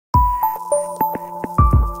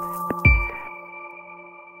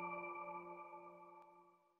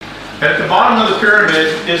At the bottom of the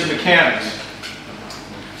pyramid is mechanics.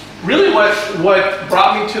 Really what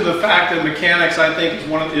brought me to the fact that mechanics, I think,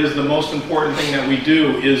 is the most important thing that we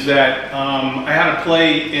do is that I had a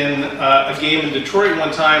play in a game in Detroit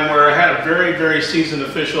one time where I had a very, very seasoned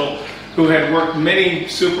official who had worked many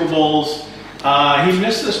Super Bowls. He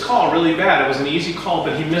missed this call really bad. It was an easy call,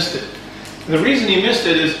 but he missed it. And the reason he missed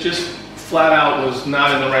it is just flat out was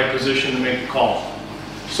not in the right position to make the call.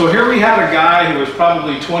 So here we had a guy who was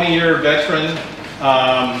probably 20-year veteran,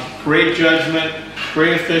 great judgment,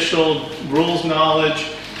 great official, rules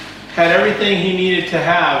knowledge, had everything he needed to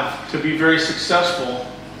have to be very successful,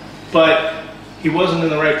 but he wasn't in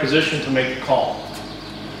the right position to make the call.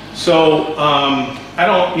 So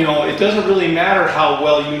it doesn't really matter how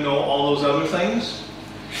well you know all those other things.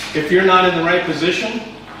 If you're not in the right position,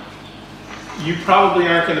 you probably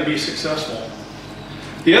aren't going to be successful.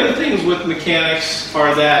 The other things with mechanics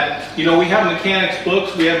are that, we have mechanics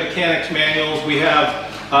books, we have mechanics manuals, we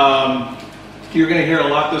have, you're going to hear a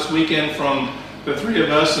lot this weekend from the three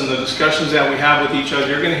of us and the discussions that we have with each other.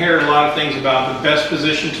 You're going to hear a lot of things about the best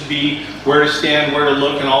position to be, where to stand, where to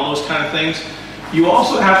look, and all those kind of things. You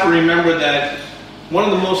also have to remember that one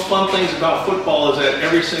of the most fun things about football is that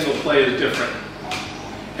every single play is different.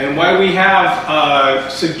 And why we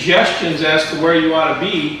have suggestions as to where you ought to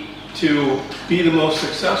be the most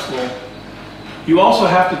successful, you also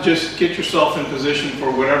have to just get yourself in position for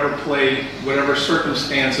whatever play, whatever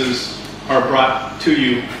circumstances are brought to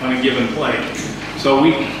you on a given play. So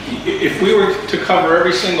if we were to cover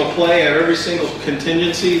every single play and every single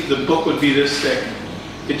contingency, the book would be this thick.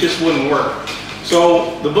 It just wouldn't work.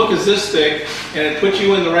 So the book is this thick, and it puts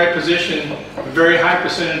you in the right position a very high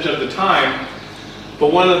percentage of the time.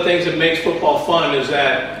 But one of the things that makes football fun is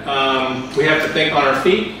that we have to think on our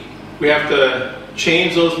feet. We have to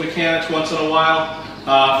change those mechanics once in a while.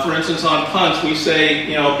 For instance, on punts, we say,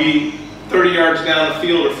 be 30 yards down the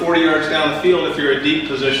field or 40 yards down the field if you're a deep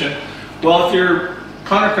position. Well, if your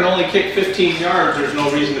punter can only kick 15 yards, there's no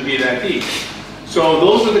reason to be that deep. So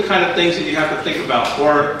those are the kind of things that you have to think about.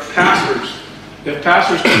 Or passers. If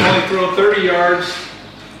passers can only throw 30 yards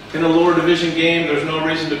in a lower division game, there's no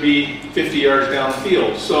reason to be 50 yards down the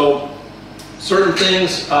field. So certain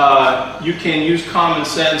things you can use common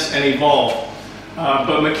sense and evolve.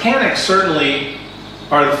 But mechanics certainly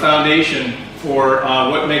are the foundation for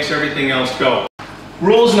what makes everything else go.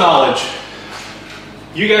 Rules knowledge.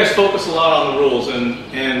 You guys focus a lot on the rules,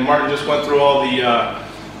 and Martin just went through all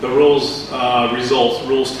the rules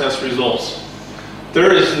rules test results.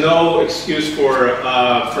 There is no excuse for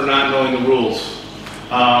not knowing the rules.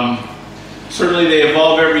 Certainly they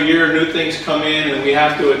evolve every year, new things come in, and we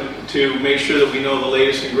have to make sure that we know the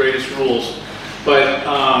latest and greatest rules. But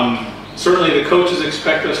certainly the coaches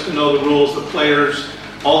expect us to know the rules, the players,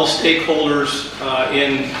 all the stakeholders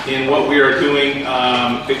in what we are doing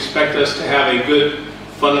expect us to have a good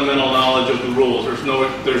fundamental knowledge of the rules.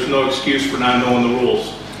 There's no excuse for not knowing the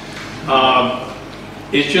rules.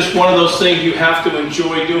 It's just one of those things you have to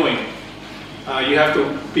enjoy doing. You have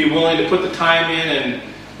to be willing to put the time in, and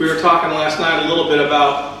we were talking last night a little bit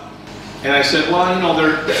about, and I said, well,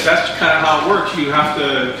 that's kind of how it works. You have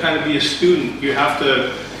to kind of be a student. You have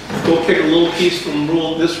to go pick a little piece from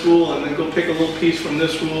this rule, and then go pick a little piece from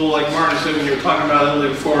this rule. Like Martin said when you were talking about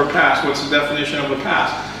a forward pass, what's the definition of a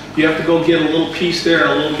pass? You have to go get a little piece there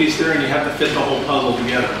and a little piece there, and you have to fit the whole puzzle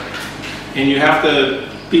together. And you have to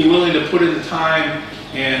be willing to put in the time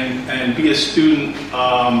and be a student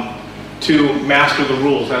to master the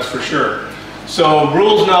rules, that's for sure. So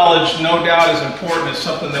rules knowledge, no doubt, is important. It's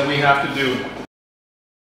something that we have to do.